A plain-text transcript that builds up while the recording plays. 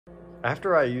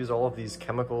After I use all of these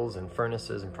chemicals and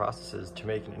furnaces and processes to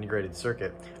make an integrated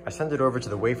circuit, I send it over to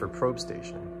the wafer probe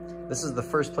station. This is the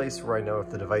first place where I know if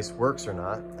the device works or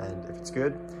not, and if it's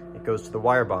good, it goes to the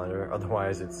wire bonder,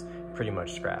 otherwise it's pretty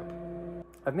much scrap.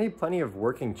 I've made plenty of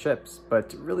working chips,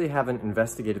 but really haven't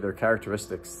investigated their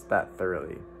characteristics that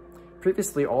thoroughly.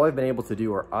 Previously, all I've been able to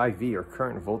do are IV or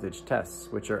current voltage tests,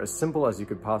 which are as simple as you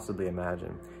could possibly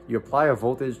imagine. You apply a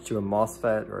voltage to a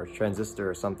MOSFET or a transistor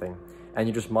or something, and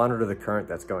you just monitor the current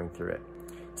that's going through it.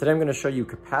 Today I'm going to show you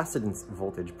capacitance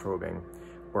voltage probing,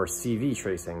 or CV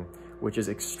tracing, which is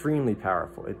extremely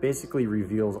powerful. It basically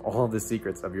reveals all of the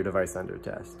secrets of your device under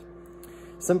test.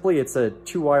 Simply, it's a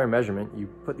two-wire measurement. You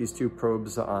put these two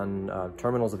probes on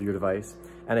terminals of your device,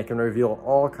 and it can reveal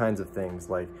all kinds of things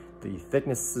like the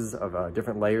thicknesses of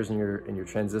different layers in your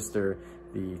transistor,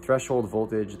 the threshold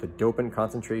voltage, the dopant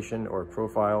concentration or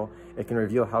profile. It can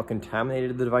reveal how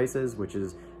contaminated the device is, which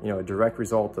is a direct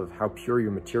result of how pure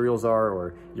your materials are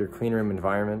or your clean room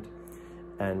environment.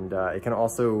 And it can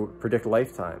also predict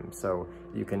lifetime, so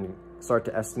you can start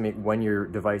to estimate when your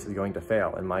device is going to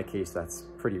fail. In my case, that's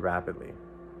pretty rapidly.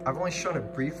 I've only shown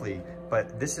it briefly,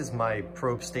 but this is my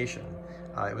probe station.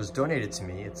 It was donated to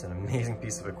me. It's an amazing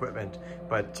piece of equipment,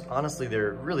 but honestly,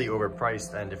 they're really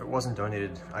overpriced, and if it wasn't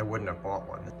donated, I wouldn't have bought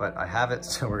one. But I have it,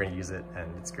 so we're gonna use it, and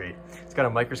it's great. It's got a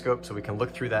microscope, so we can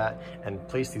look through that and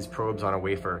place these probes on a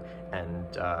wafer and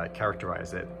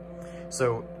characterize it.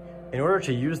 So in order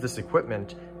to use this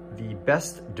equipment, the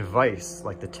best device,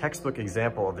 like the textbook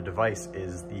example of the device,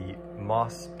 is the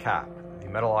MOS cap, the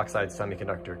metal oxide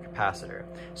semiconductor capacitor.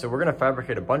 So we're gonna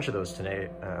fabricate a bunch of those today,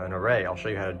 an array. I'll show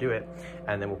you how to do it,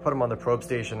 and then we'll put them on the probe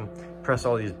station, press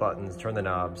all these buttons, turn the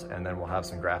knobs, and then we'll have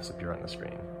some graphs appear on the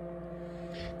screen.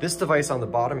 This device on the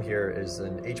bottom here is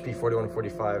an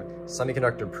HP4145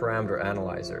 semiconductor parameter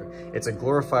analyzer. It's a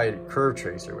glorified curve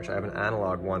tracer, which I have an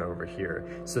analog one over here.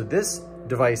 So this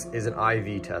device is an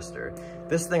IV tester.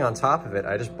 This thing on top of it,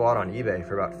 I just bought on eBay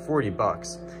for about 40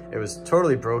 bucks. It was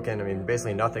totally broken. I mean,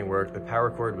 basically nothing worked. The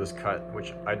power cord was cut,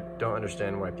 which I don't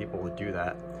understand why people would do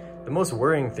that. The most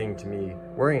worrying thing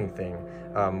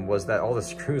was that all the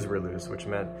screws were loose, which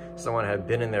meant someone had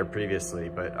been in there previously,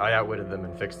 but I outwitted them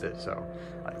and fixed it, so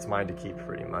it's mine to keep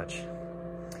pretty much.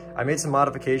 I made some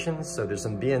modifications, so there's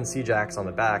some BNC jacks on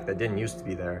the back that didn't used to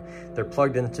be there. They're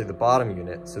plugged into the bottom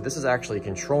unit, so this is actually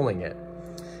controlling it.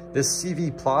 This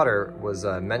CV plotter was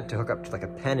meant to hook up to like a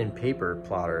pen and paper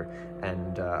plotter,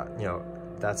 and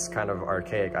that's kind of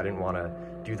archaic. I didn't want to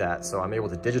do that, so I'm able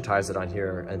to digitize it on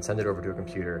here and send it over to a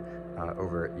computer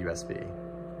over USB.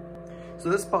 So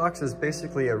this box is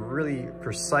basically a really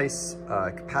precise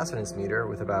capacitance meter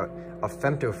with about a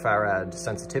femtofarad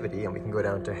sensitivity, and we can go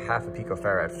down to half a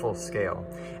picofarad full scale.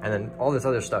 And then all this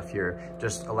other stuff here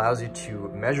just allows you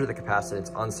to measure the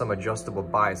capacitance on some adjustable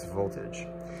bias voltage.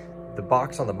 The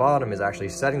box on the bottom is actually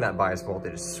setting that bias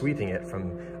voltage, sweeping it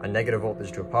from a negative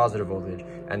voltage to a positive voltage,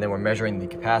 and then we're measuring the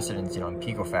capacitance in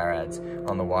picofarads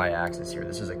on the y-axis here.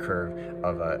 This is a curve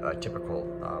of a typical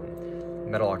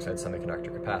metal oxide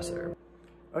semiconductor capacitor.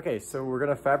 Okay, so we're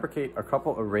gonna fabricate a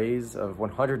couple arrays of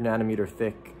 100 nanometer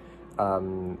thick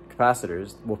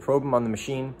capacitors. We'll probe them on the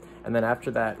machine, and then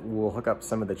after that, we'll hook up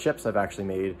some of the chips I've actually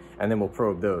made, and then we'll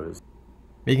probe those.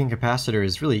 Making a capacitor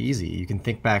is really easy. You can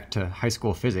think back to high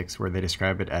school physics where they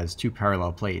describe it as two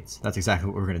parallel plates. That's exactly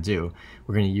what we're going to do.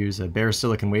 We're going to use a bare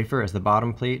silicon wafer as the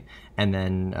bottom plate and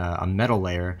then a metal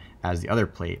layer as the other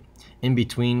plate. In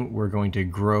between, we're going to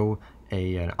grow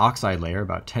an oxide layer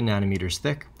about 10 nanometers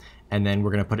thick, and then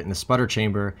we're going to put it in the sputter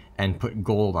chamber and put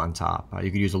gold on top. You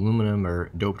could use aluminum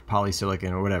or doped polysilicon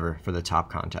or whatever for the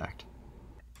top contact.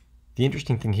 The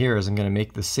interesting thing here is I'm going to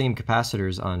make the same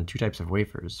capacitors on two types of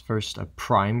wafers. First, a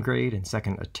prime grade, and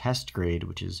second, a test grade,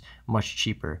 which is much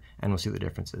cheaper, and we'll see the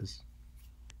differences.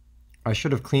 I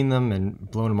should have cleaned them and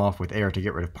blown them off with air to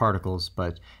get rid of particles,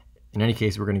 but in any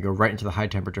case, we're going to go right into the high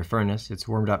temperature furnace. It's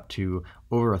warmed up to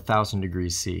over 1,000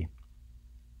 degrees C.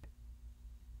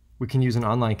 We can use an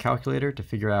online calculator to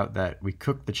figure out that we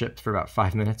cooked the chips for about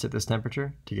 5 minutes at this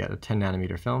temperature to get a 10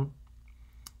 nanometer film.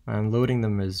 And loading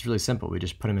them is really simple. We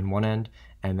just put them in one end,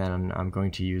 and then I'm going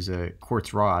to use a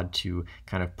quartz rod to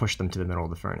kind of push them to the middle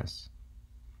of the furnace.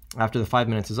 After the 5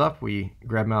 minutes is up, we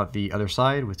grab them out the other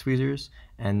side with tweezers,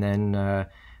 and then we're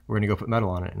going to go put metal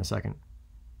on it in a second.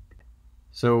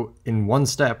 So in one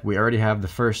step, we already have the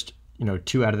first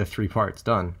 2 out of the 3 parts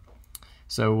done.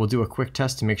 So we'll do a quick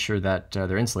test to make sure that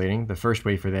they're insulating. The first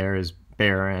wafer there is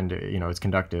bare and it's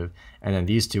conductive, and then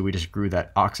these two we just grew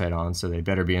that oxide on, so they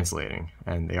better be insulating,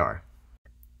 and they are.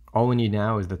 All we need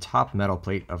now is the top metal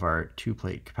plate of our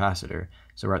 2-plate capacitor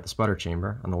So we're at the sputter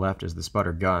chamber. On the left is the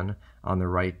sputter gun. On the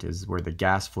right is where the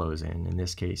gas flows in. In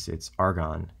this case, it's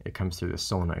argon. It comes through the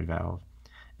solenoid valve.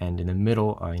 And in the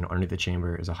middle, underneath the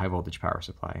chamber, is a high voltage power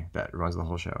supply that runs the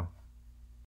whole show.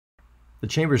 The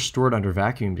chamber is stored under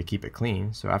vacuum to keep it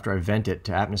clean. So after I vent it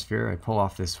to atmosphere, I pull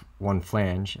off this one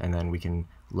flange, and then we can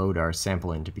load our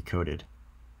sample in to be coated.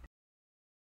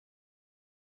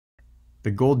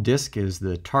 The gold disc is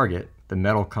the target. The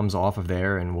metal comes off of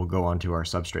there and will go onto our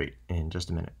substrate in just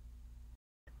a minute.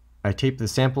 I tape the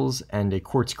samples and a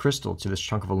quartz crystal to this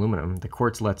chunk of aluminum. The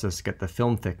quartz lets us get the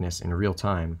film thickness in real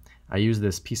time. I use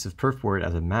this piece of perf board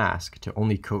as a mask to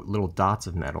only coat little dots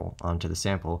of metal onto the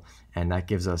sample, and that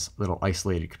gives us little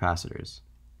isolated capacitors.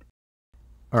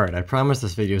 Alright, I promised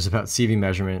this video is about CV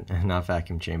measurement and not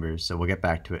vacuum chambers, so we'll get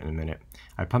back to it in a minute.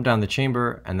 I pump down the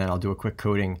chamber, and then I'll do a quick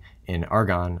coating in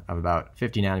argon of about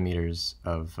 50 nanometers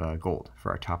of gold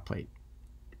for our top plate.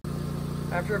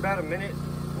 After about a minute,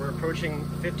 we're approaching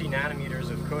 50 nanometers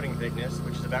of coating thickness,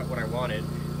 which is about what I wanted.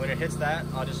 When it hits that,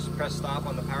 I'll just press stop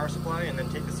on the power supply and then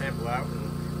take the sample out,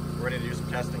 and we're ready to do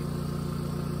some testing.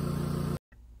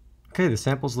 Okay, the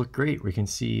samples look great. We can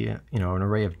see, an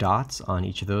array of dots on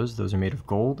each of those. Those are made of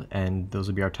gold, and those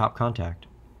will be our top contact.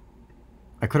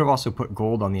 I could have also put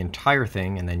gold on the entire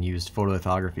thing and then used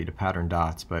photolithography to pattern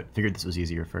dots, but figured this was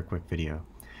easier for a quick video.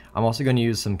 I'm also going to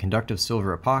use some conductive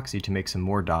silver epoxy to make some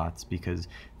more dots, because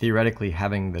theoretically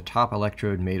having the top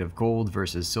electrode made of gold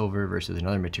versus silver versus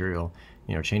another material,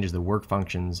 changes the work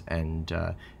functions and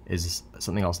is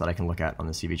something else that I can look at on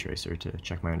the CV tracer to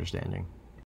check my understanding.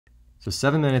 So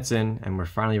 7 minutes in, and we're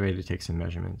finally ready to take some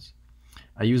measurements.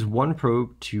 I use one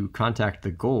probe to contact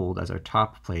the gold as our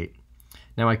top plate.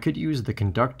 Now I could use the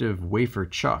conductive wafer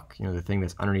chuck, the thing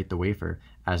that's underneath the wafer,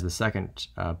 as the second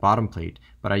bottom plate,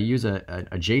 but I use an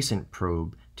adjacent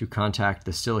probe to contact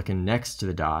the silicon next to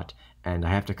the dot, and I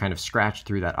have to kind of scratch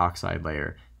through that oxide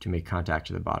layer to make contact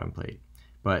to the bottom plate.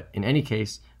 But in any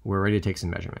case, we're ready to take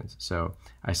some measurements. So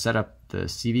I set up the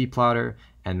CV plotter,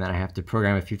 and then I have to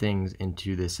program a few things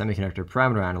into the semiconductor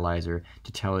parameter analyzer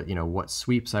to tell it, what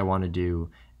sweeps I want to do,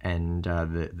 and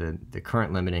the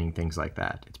current limiting, things like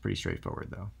that. It's pretty straightforward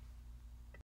though.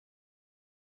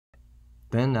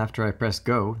 Then after I press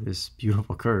go, this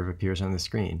beautiful curve appears on the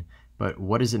screen. But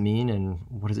what does it mean, and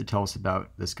what does it tell us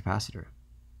about this capacitor?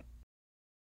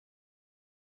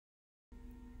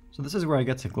 So this is where I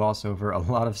get to gloss over a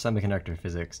lot of semiconductor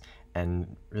physics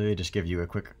and really just give you a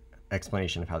quick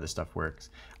explanation of how this stuff works.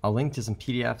 I'll link to some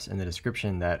PDFs in the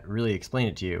description that really explain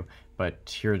it to you, but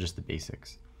here are just the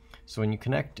basics. So when you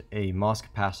connect a MOS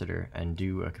capacitor and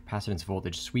do a capacitance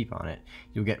voltage sweep on it,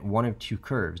 you'll get one of two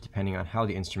curves depending on how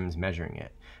the instrument's measuring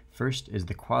it. First is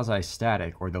the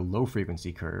quasi-static, or the low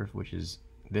frequency curve, which is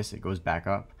this, it goes back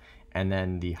up, and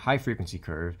then the high frequency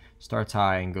curve starts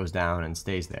high and goes down and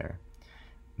stays there.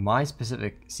 My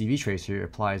specific CV tracer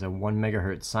applies a 1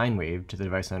 megahertz sine wave to the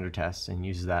device under test and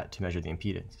uses that to measure the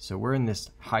impedance. So we're in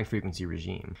this high frequency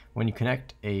regime. When you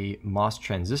connect a MOS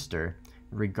transistor,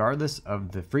 regardless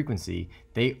of the frequency,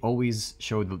 they always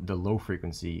show the low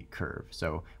frequency curve.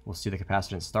 So we'll see the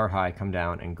capacitance start high, come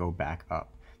down, and go back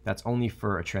up. That's only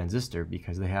for a transistor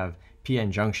because they have PN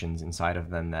junctions inside of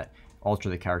them that alter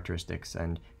the characteristics,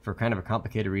 and for kind of a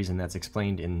complicated reason that's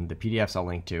explained in the PDFs I'll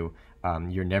link to,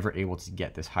 you're never able to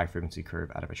get this high frequency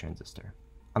curve out of a transistor.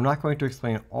 I'm not going to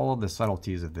explain all of the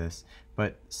subtleties of this,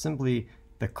 but simply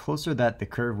the closer that the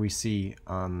curve we see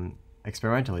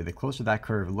experimentally, the closer that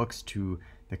curve looks to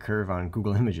the curve on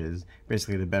Google Images,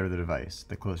 basically the better the device,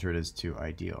 the closer it is to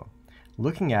ideal.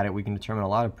 Looking at it, we can determine a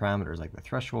lot of parameters like the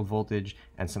threshold voltage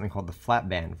and something called the flat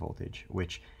band voltage,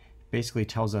 which basically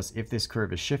tells us if this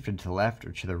curve is shifted to the left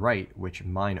or to the right, which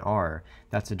mine are.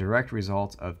 That's a direct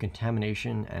result of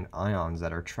contamination and ions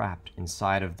that are trapped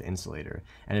inside of the insulator.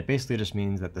 And it basically just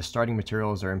means that the starting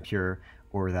materials are impure,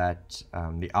 or that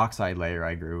the oxide layer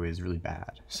I grew is really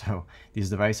bad. So these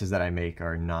devices that I make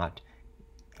are not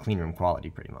clean room quality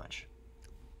pretty much.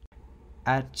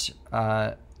 At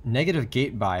negative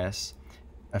gate bias,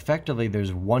 effectively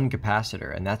there's one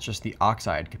capacitor, and that's just the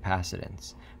oxide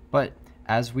capacitance. But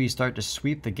as we start to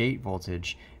sweep the gate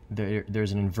voltage,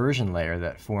 there's an inversion layer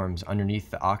that forms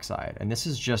underneath the oxide, and this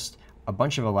is just a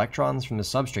bunch of electrons from the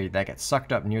substrate that get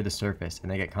sucked up near the surface, and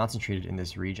they get concentrated in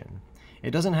this region.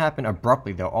 It doesn't happen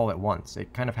abruptly though, all at once.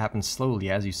 It kind of happens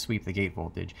slowly as you sweep the gate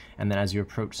voltage, and then as you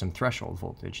approach some threshold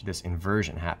voltage, this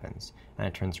inversion happens, and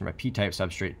it turns from a p-type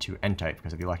substrate to n-type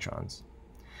because of the electrons.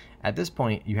 At this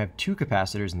point, you have two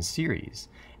capacitors in series,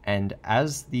 and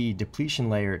as the depletion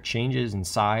layer changes in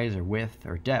size or width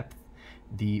or depth,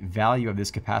 the value of this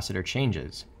capacitor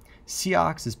changes.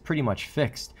 Cox is pretty much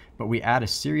fixed, but we add a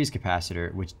series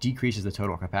capacitor which decreases the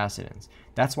total capacitance.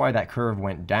 That's why that curve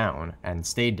went down and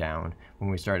stayed down when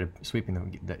we started sweeping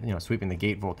the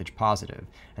gate voltage positive,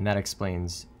 and that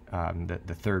explains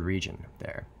the third region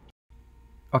there.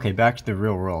 Okay, back to the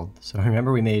real world. So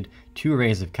remember we made two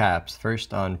arrays of caps,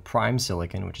 first on prime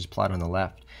silicon, which is plotted on the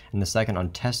left, and the second on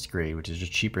test grade, which is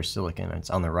just cheaper silicon, and it's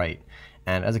on the right.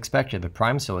 And as expected, the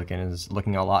prime silicon is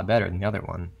looking a lot better than the other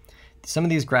one. Some of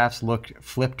these graphs look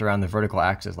flipped around the vertical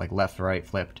axis, like left, right,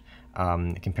 flipped,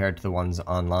 compared to the ones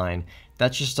online.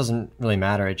 That just doesn't really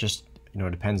matter. It just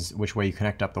depends which way you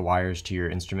connect up the wires to your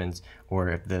instruments, or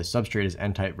if the substrate is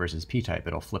N-type versus P-type,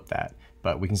 it'll flip that.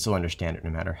 But we can still understand it no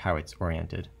matter how it's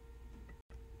oriented.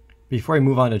 Before we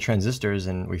move on to transistors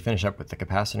and we finish up with the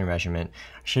capacitor measurement,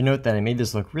 I should note that I made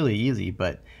this look really easy,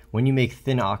 but when you make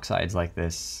thin oxides like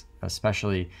this,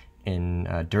 especially in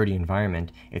a dirty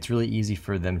environment, it's really easy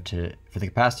for the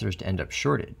capacitors to end up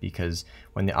shorted, because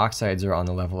when the oxides are on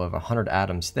the level of 100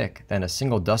 atoms thick, then a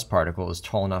single dust particle is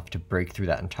tall enough to break through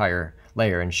that entire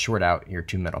layer and short out your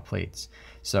two metal plates.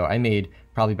 So I made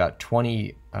probably about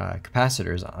 20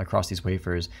 capacitors across these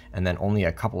wafers, and then only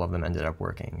a couple of them ended up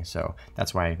working. So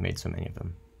that's why I made so many of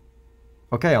them.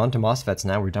 Okay, on to MOSFETs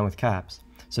now. We're done with caps.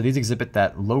 So these exhibit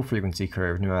that low frequency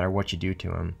curve no matter what you do to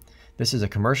them. This is a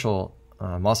commercial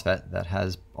MOSFET that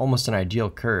has almost an ideal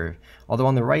curve, although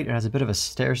on the right it has a bit of a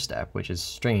stair step, which is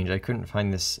strange. I couldn't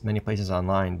find this many places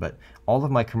online, but all of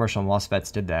my commercial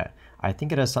MOSFETs did that. I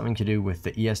think it has something to do with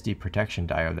the ESD protection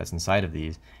diode that's inside of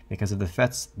these, because of the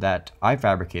FETs that I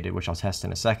fabricated, which I'll test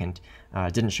in a second,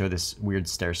 didn't show this weird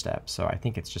stair step, so I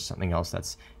think it's just something else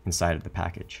that's inside of the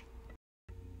package.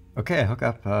 Okay, I hook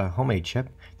up a homemade chip.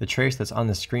 The trace that's on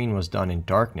the screen was done in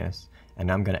darkness, and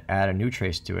I'm going to add a new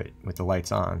trace to it with the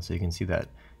lights on, so you can see that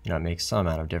it makes some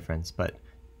amount of difference, but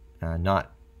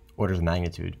not orders of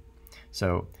magnitude.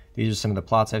 So these are some of the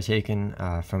plots I've taken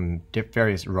from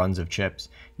various runs of chips.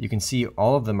 You can see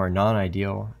all of them are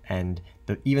non-ideal, and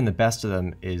even the best of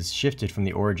them is shifted from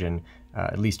the origin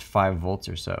at least 5 volts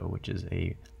or so, which is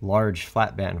a large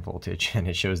flat band voltage, and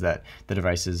it shows that the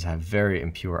devices have very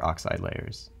impure oxide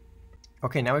layers.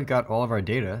 Okay, now we've got all of our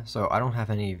data, so I don't have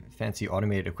any fancy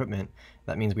automated equipment.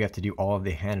 That means we have to do all of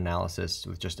the hand analysis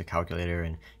with just a calculator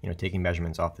and taking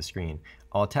measurements off the screen.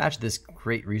 I'll attach this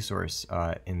great resource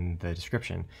in the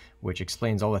description, which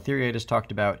explains all the theory I just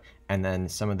talked about, and then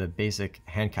some of the basic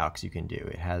hand calcs you can do.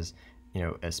 It has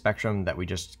a spectrum that we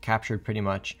just captured pretty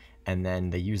much, and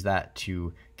then they use that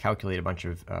to calculate a bunch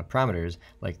of parameters,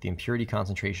 like the impurity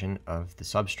concentration of the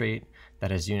substrate.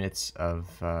 That has units of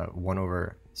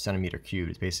 1 / centimeter cubed.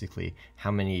 It's basically how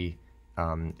many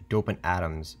dopant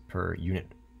atoms per unit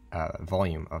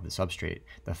volume of the substrate.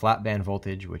 The flat band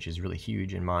voltage, which is really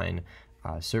huge in mine.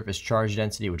 Surface charge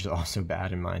density, which is also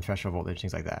bad in mine. Threshold voltage,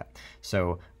 things like that.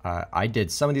 So I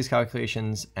did some of these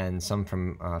calculations and some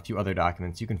from a few other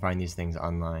documents. You can find these things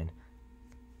online.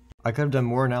 I could have done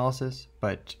more analysis,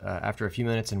 but after a few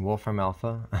minutes in Wolfram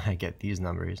Alpha, I get these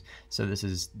numbers. So this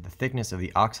is the thickness of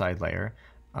the oxide layer.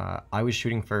 I was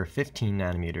shooting for 15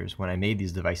 nanometers when I made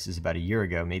these devices about a year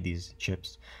ago, made these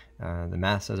chips. The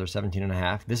math says they're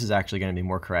 17.5. This is actually going to be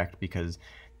more correct, because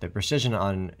the precision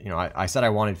on, I said I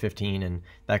wanted 15, and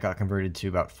that got converted to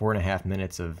about 4.5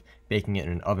 minutes of baking it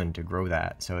in an oven to grow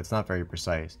that. So it's not very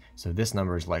precise. So this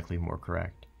number is likely more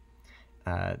correct.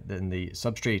 Then the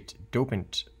substrate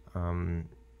dopant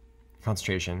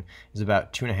concentration is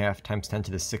about 2.5 times 10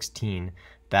 to the 16.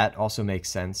 That also makes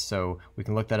sense, so we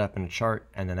can look that up in a chart,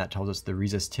 and then that tells us the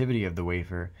resistivity of the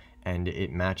wafer, and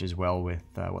it matches well with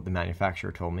what the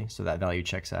manufacturer told me, so that value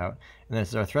checks out. And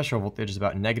then our threshold voltage is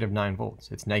about -9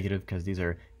 volts. It's negative because these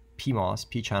are PMOS,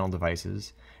 P-channel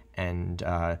devices, and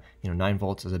 9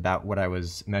 volts is about what I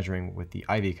was measuring with the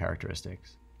IV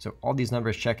characteristics. So all these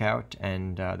numbers check out,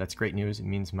 and that's great news. It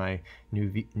means my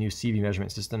new CV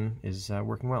measurement system is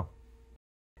working well.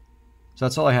 So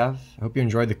that's all I have. I hope you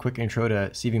enjoyed the quick intro to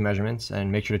CV measurements,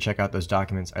 and make sure to check out those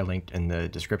documents I linked in the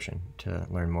description to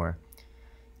learn more.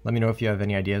 Let me know if you have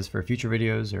any ideas for future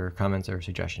videos or comments or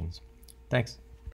suggestions. Thanks.